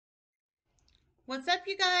What's up,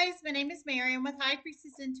 you guys? My name is Mary. I'm with High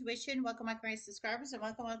Priestess Intuition. Welcome, my current subscribers, and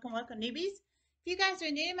welcome, newbies. If you guys are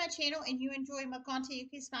new to my channel and you enjoy my content, you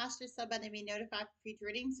can smash the sub button to be notified for future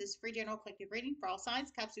readings. This is free general collective reading for all signs,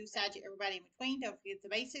 Capsule, Sagitt, everybody in between. Don't forget the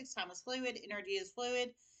basics. Time is fluid. Energy is fluid.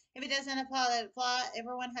 If it doesn't apply, let it apply.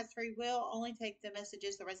 Everyone has free will. Only take the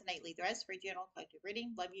messages that resonate. Leave the rest. Free general collective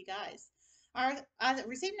reading. Love you guys. All right, I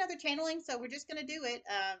received another channeling, so we're just going to do it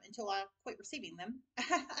until I quit receiving them.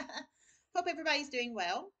 Hope everybody's doing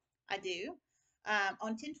well. I do.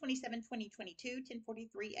 On 10/27/2022,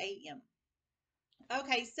 10:43 a.m.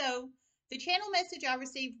 Okay, so the channel message I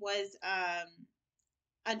received was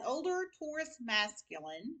an older Taurus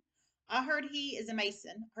masculine. I heard he is a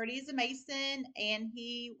Mason. Heard he is a Mason, and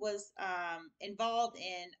he was involved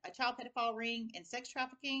in a child pedophile ring and sex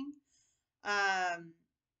trafficking. Um,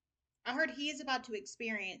 I heard he is about to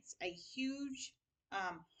experience a huge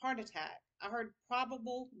heart attack. I heard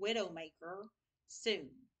probable widowmaker soon.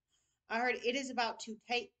 I heard it is about to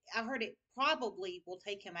take, I heard it probably will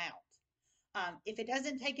take him out. If it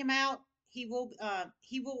doesn't take him out, he will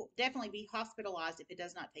definitely be hospitalized if it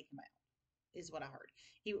does not take him out, is what I heard.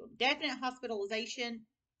 He will definite hospitalization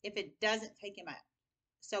if it doesn't take him out.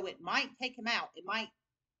 So it might take him out.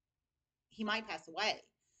 He might pass away.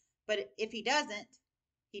 But if he doesn't,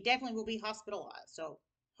 he definitely will be hospitalized. So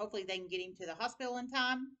hopefully they can get him to the hospital in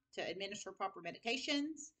time to administer proper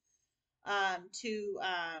medications um, to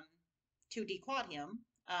um, to declot him.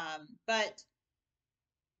 But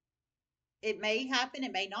it may happen,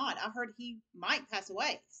 it may not. I heard he might pass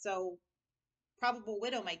away. So probable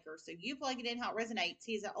widowmaker. So you plug it in how it resonates.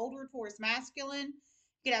 He's an older Taurus masculine.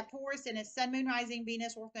 You could have Taurus in his sun, moon, rising,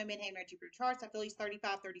 Venus, Ortho, Midheaven, Jupiter charts. I feel he's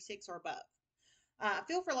 35, 36, or above. I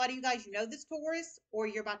feel for a lot of you guys, you know this Taurus, or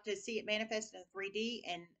you're about to see it manifest in 3D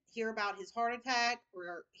and hear about his heart attack,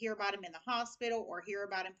 or hear about him in the hospital, or hear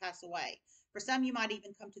about him pass away. For some, you might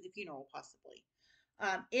even come to the funeral, possibly,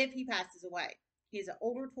 if he passes away. He's an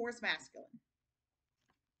older Taurus masculine.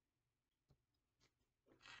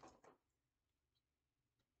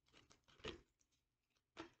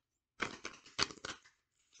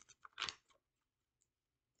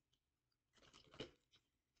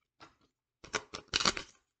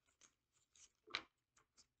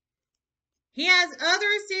 He has other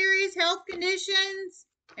serious health conditions,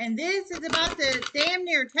 and this is about to damn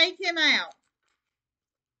near take him out.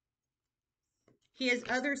 He has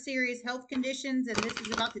other serious health conditions, and this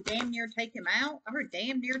is about to damn near take him out. I heard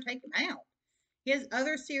damn near take him out. He has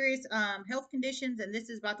other serious health conditions, and this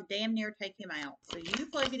is about to damn near take him out. So you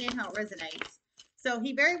plug it in how it resonates. So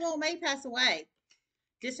he very well may pass away.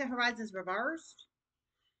 Distant horizons reversed.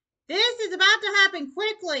 This is about to happen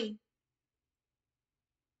quickly.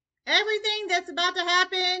 Everything that's about to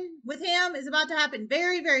happen with him is about to happen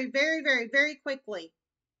very, very, very, very, very quickly.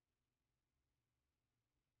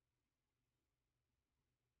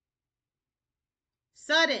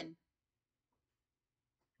 Sudden.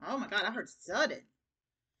 Oh my God, I heard sudden.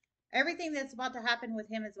 Everything that's about to happen with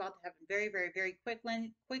him is about to happen very, very, very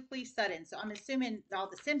quickly, sudden. So I'm assuming all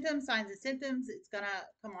the symptoms, signs and symptoms, it's gonna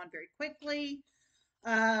come on very quickly.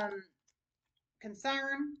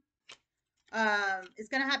 Concern. It's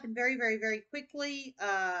gonna happen very, very, very quickly.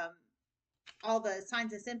 All the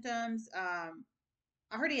signs and symptoms. I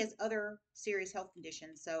heard he has other serious health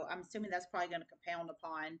conditions, so I'm assuming that's probably going to compound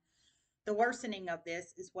upon the worsening of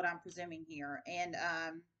this, is what I'm presuming here. And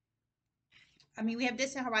I mean, we have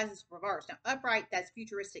distant horizons reversed. Now, upright, that's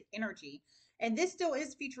futuristic energy. And this still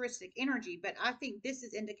is futuristic energy, but I think this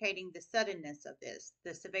is indicating the suddenness of this,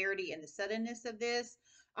 the severity and the suddenness of this.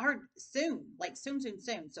 I heard soon, like soon, soon,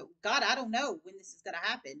 soon. So, God, I don't know when this is going to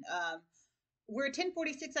happen. We're at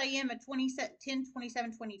 10:46 a.m. at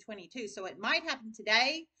 10/27/2022. So it might happen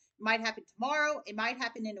today, it might happen tomorrow, it might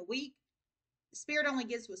happen in a week. Spirit only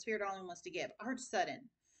gives what Spirit only wants to give. I heard sudden.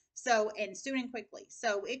 So, and soon and quickly.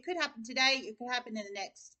 So it could happen today, it could happen in the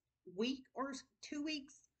next week or 2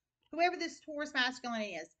 weeks, whoever this Taurus masculine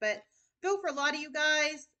is. But feel for a lot of you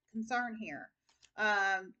guys concerned here.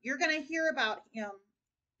 You're going to hear about him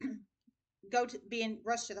go to being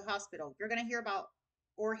rushed to the hospital. You're going to hear about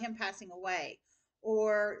or him passing away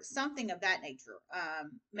or something of that nature.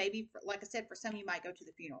 Maybe, like I said, for some you might go to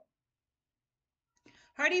the funeral.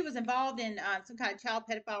 Hardy was involved in some kind of child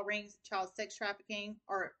pedophile rings, child sex trafficking,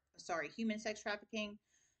 or sorry, human sex trafficking.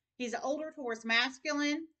 He's an older Taurus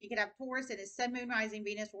masculine. You could have Taurus in his sun, moon, rising,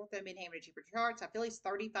 Venus, Ortho, Midheaven, Jupiter charts. I feel he's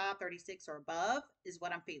 35, 36, or above is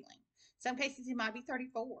what I'm feeling. Some cases he might be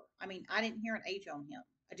 34. I mean, I didn't hear an age on him.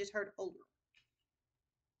 I just heard older.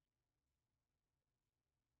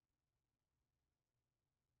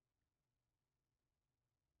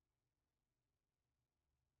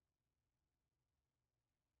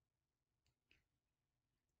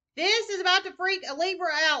 This is about to freak a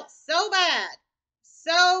Libra out so bad.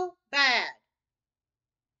 So bad.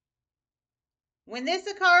 When this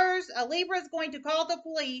occurs, a Libra is going to call the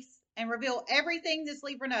police and reveal everything this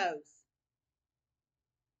Libra knows.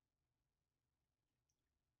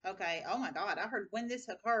 Okay. Oh my God. I heard when this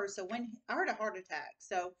occurs. So when I heard a heart attack.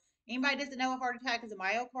 So anybody doesn't know a heart attack is a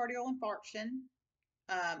myocardial infarction.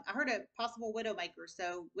 I heard a possible widowmaker.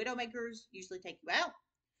 So widowmakers usually take you out.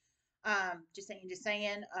 Just saying. Just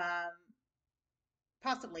saying.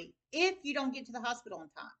 Possibly if you don't get to the hospital in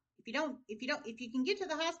time. If you can get to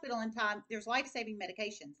the hospital in time, there's life-saving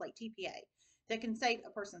medications like TPA that can save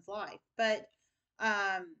a person's life. But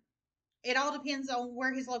um, it all depends on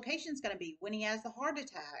where his location is going to be when he has the heart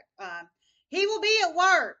attack. He will be at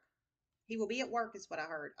work. He will be at work, is what I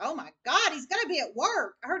heard. Oh my God, he's going to be at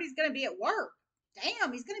work. I heard he's going to be at work.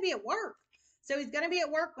 Damn, he's going to be at work. So he's going to be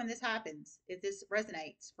at work when this happens, if this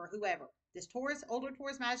resonates for whoever. This Taurus, older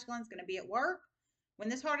Taurus masculine is going to be at work when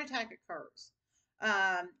this heart attack occurs.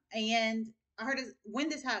 And I heard when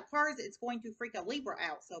this occurs, it's going to freak a Libra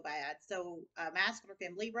out so bad. So masculine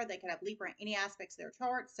fem Libra, they can have Libra in any aspects of their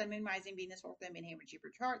charts, Sun, Moon, Rising, Venus, North, Moon, Hammer,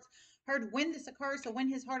 Jupiter charts. Heard when this occurs, so when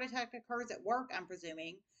his heart attack occurs at work, I'm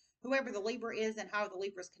presuming, whoever the Libra is and how the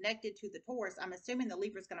Libra is connected to the Taurus, I'm assuming the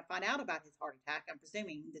Libra is going to find out about his heart attack. I'm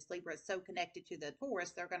presuming this Libra is so connected to the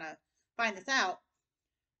Taurus, they're going to find this out.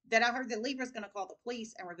 That I heard that Libra is going to call the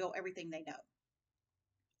police and reveal everything they know.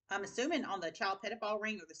 I'm assuming on the child pedophile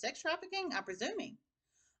ring or the sex trafficking, I'm presuming.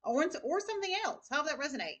 Or something else, how that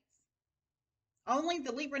resonates. Only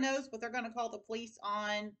the Libra knows what they're going to call the police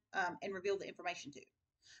on and reveal the information to.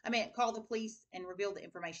 I mean, call the police and reveal the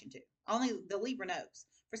information to. Only the Libra knows.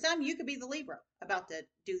 For some, you could be the Libra about to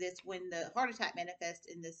do this when the heart attack manifests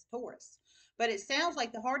in this Taurus. But it sounds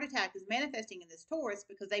like the heart attack is manifesting in this Taurus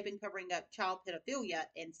because they've been covering up child pedophilia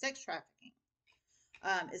and sex trafficking,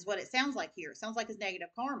 is what it sounds like here. It sounds like it's negative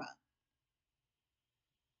karma.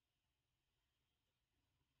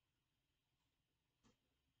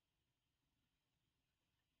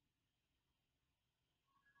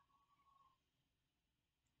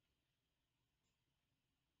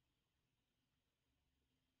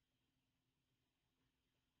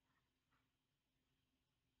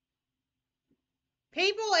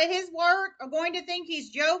 People at his work are going to think he's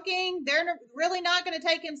joking. They're really not going to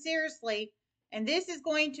take him seriously. And this is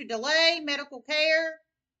going to delay medical care.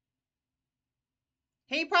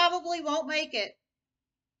 He probably won't make it.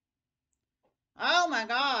 Oh my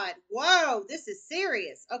God. Whoa, this is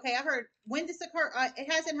serious. Okay, I heard when this occurred, it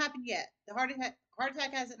hasn't happened yet. The heart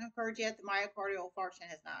attack hasn't occurred yet. The myocardial infarction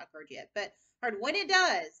has not occurred yet. But I heard when it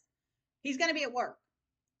does, he's going to be at work.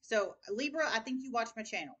 So, Libra, I think you watch my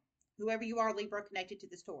channel. Whoever you are, Libra, connected to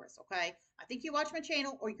this Taurus, okay? I think you watch my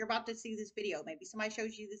channel or you're about to see this video. Maybe somebody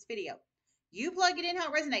shows you this video. You plug it in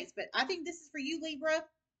how it resonates, but I think this is for you, Libra,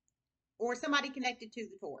 or somebody connected to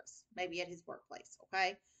the Taurus, maybe at his workplace,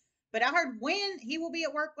 okay? But I heard when he will be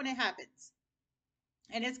at work when it happens.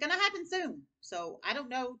 And it's going to happen soon. So, I don't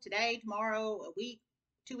know, today, tomorrow, a week,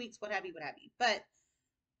 2 weeks, what have you, what have you. But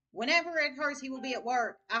whenever it occurs, he will be at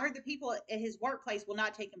work. I heard the people at his workplace will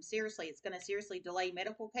not take him seriously. It's going to seriously delay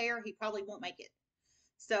medical care. He probably won't make it.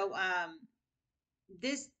 So,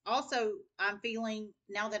 this also, I'm feeling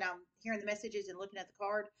now that I'm hearing the messages and looking at the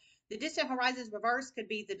card, the distant horizons reverse could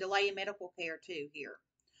be the delay in medical care too here,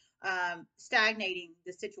 stagnating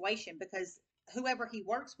the situation because whoever he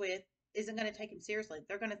works with isn't going to take him seriously.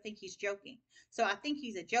 They're going to think he's joking. So I think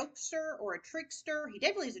he's a jokester or a trickster. He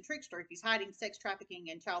definitely is a trickster if he's hiding sex trafficking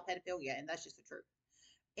and child pedophilia, and that's just the truth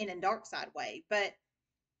in a dark side way. But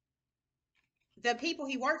the people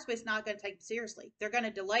he works with is not going to take him seriously. They're going to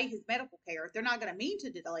delay his medical care. They're not going to mean to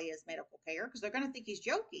delay his medical care because they're going to think he's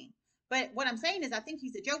joking. But what I'm saying is I think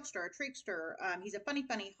he's a jokester, a trickster. He's a funny,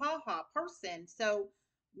 ha-ha person. So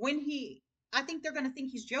I think they're going to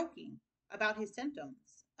think he's joking about his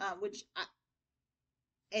symptoms,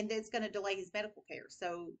 and it's going to delay his medical care.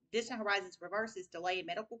 So distant horizons reverse is delay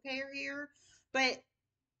medical care here. But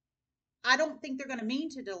I don't think they're going to mean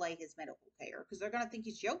to delay his medical care because they're going to think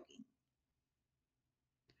he's joking.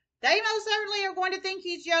 They most certainly are going to think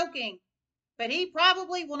he's joking, but he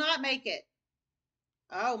probably will not make it.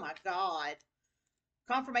 Oh my God.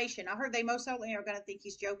 Confirmation. I heard they most certainly are going to think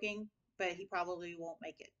he's joking, but he probably won't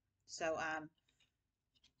make it. So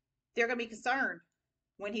they're going to be concerned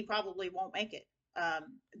when he probably won't make it.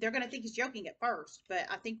 They're going to think he's joking at first, but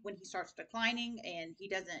I think when he starts declining and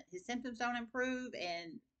his symptoms don't improve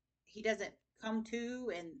and he doesn't come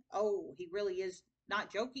to and, oh, he really is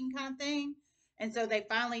not joking kind of thing. And so they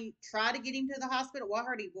finally try to get him to the hospital. Well, I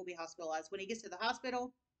heard he will be hospitalized. When he gets to the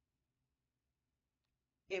hospital,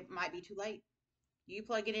 it might be too late. You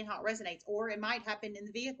plug it in how it resonates, or it might happen in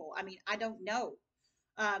the vehicle. I mean, I don't know.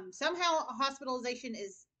 Somehow a hospitalization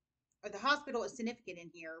is, or the hospital is significant in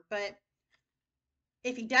here, but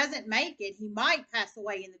if he doesn't make it, he might pass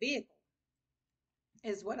away in the vehicle,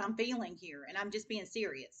 is what I'm feeling here. And I'm just being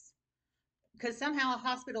serious because somehow a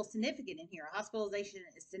hospital is significant in here. A hospitalization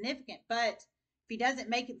is significant, but if he doesn't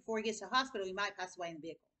make it before he gets to the hospital, he might pass away in the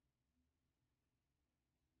vehicle.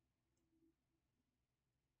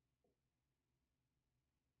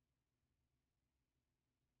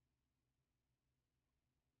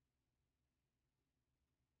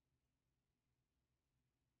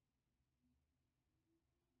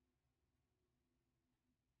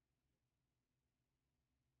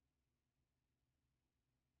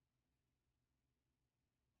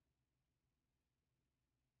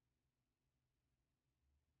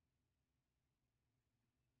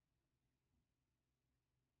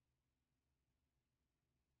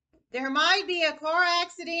 There might be a car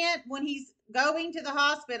accident when he's going to the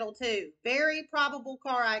hospital, too. Very probable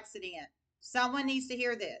car accident. Someone needs to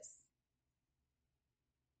hear this.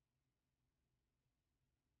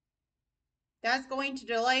 That's going to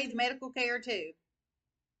delay the medical care, too.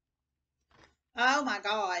 Oh my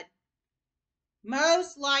God.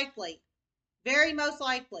 Most likely. Very most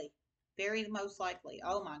likely. Very most likely.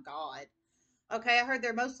 Oh my God. Okay, I heard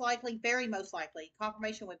they're most likely, very most likely.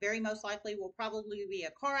 Confirmation with very most likely will probably be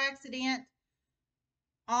a car accident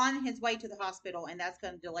on his way to the hospital, and that's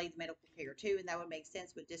going to delay the medical care too, and that would make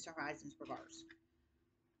sense with distant horizons reverse.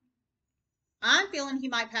 I'm feeling he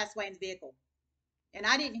might pass away in the vehicle, and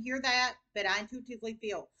I didn't hear that, but I intuitively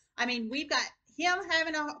feel. I mean, we've got him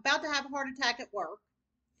about to have a heart attack at work,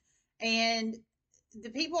 and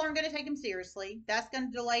the people aren't going to take him seriously. That's going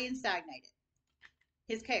to delay and stagnate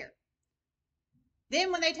his care. Then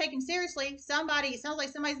when they take him seriously, it sounds like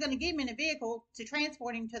somebody's going to get him in a vehicle to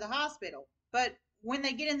transport him to the hospital. But when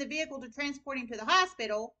they get in the vehicle to transport him to the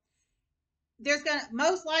hospital, there's going to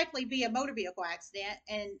most likely be a motor vehicle accident.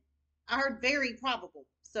 And I heard very probable.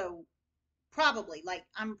 So probably, like,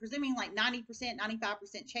 I'm presuming like 90%,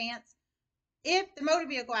 95% chance. If the motor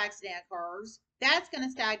vehicle accident occurs, that's going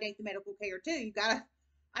to stagnate the medical care too. You got to,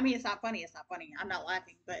 I mean, it's not funny. It's not funny. I'm not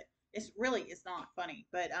laughing, but it's not funny.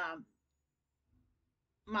 But,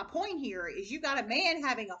 my point here is you got a man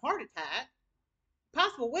having a heart attack,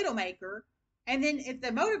 possible widowmaker, and then if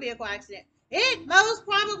the motor vehicle accident, it most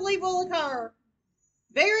probably will occur.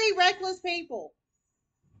 Very reckless people.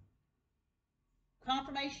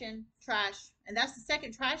 Confirmation, trash. And that's the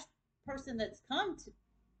second trash person that's come to.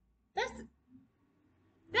 That's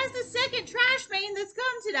the second trash man that's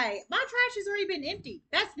come today. My trash has already been emptied.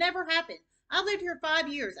 That's never happened. I've lived here 5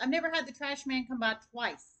 years. I've never had the trash man come by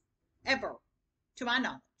twice. Ever. To my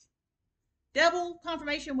knowledge. Double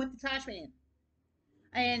confirmation with the trash man.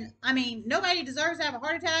 And I mean, nobody deserves to have a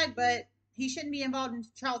heart attack, but he shouldn't be involved in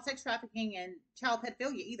child sex trafficking and child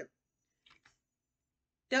pedophilia either.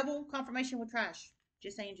 Double confirmation with trash.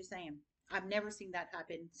 Just saying, just saying. I've never seen that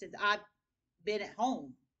happen since I've been at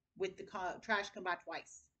home with the trash come by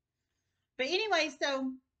twice. But anyway,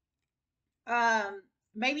 so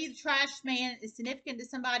maybe the trash man is significant to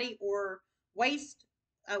somebody, or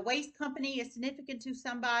a waste company is significant to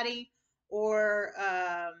somebody, or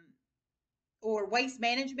waste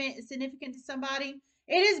management is significant to somebody.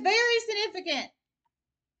 It is very significant.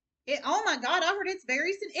 Oh my God, I heard it is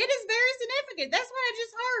very significant. That's what I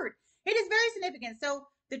just heard. It is very significant. So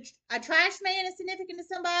a trash man is significant to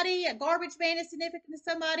somebody, a garbage man is significant to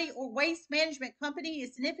somebody, or waste management company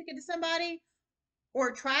is significant to somebody,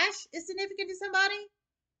 or trash is significant to somebody.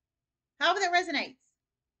 However that resonates.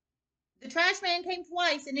 The trash man came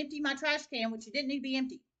twice and emptied my trash can, which it didn't need to be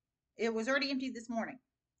empty. It was already emptied this morning.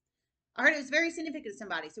 I heard it was very significant to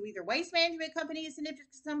somebody. So either waste management company is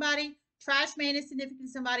significant to somebody, trash man is significant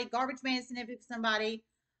to somebody, garbage man is significant to somebody,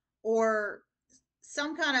 or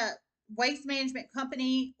some kind of waste management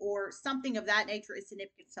company or something of that nature is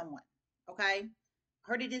significant to someone. Okay? I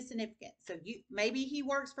heard it is significant. So maybe he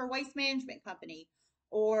works for a waste management company,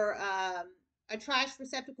 or a trash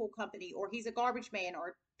receptacle company, or he's a garbage man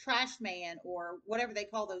or trash man, or whatever they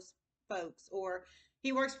call those folks, or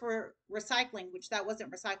he works for recycling, which that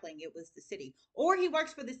wasn't recycling, it was the city. Or he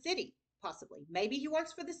works for the city, possibly. Maybe he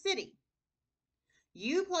works for the city.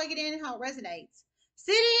 You plug it in how it resonates.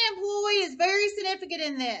 City employee is very significant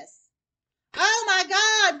in this. Oh my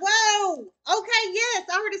God, whoa. Okay, yes,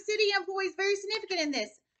 I heard a city employee is very significant in this.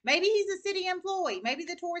 Maybe he's a city employee. Maybe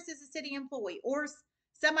the Taurus is a city employee. Or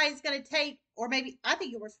somebody's going to take, or maybe, I think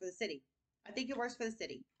he works for the city. I think he works for the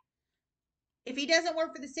city. If he doesn't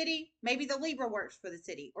work for the city, maybe the Libra works for the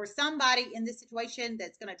city, or somebody in this situation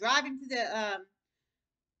that's going to drive him to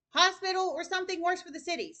Hospital or something works for the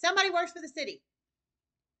city. Somebody works for the city.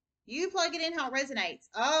 You plug it in how it resonates.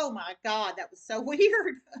 Oh my God, that was so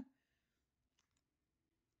weird.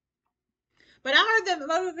 But I heard the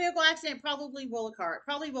motor vehicle accident probably will occur. It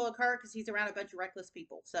probably will occur because he's around a bunch of reckless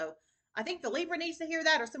people. So I think the Libra needs to hear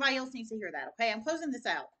that or somebody else needs to hear that. Okay, I'm closing this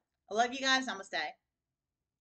out. I love you guys. Namaste.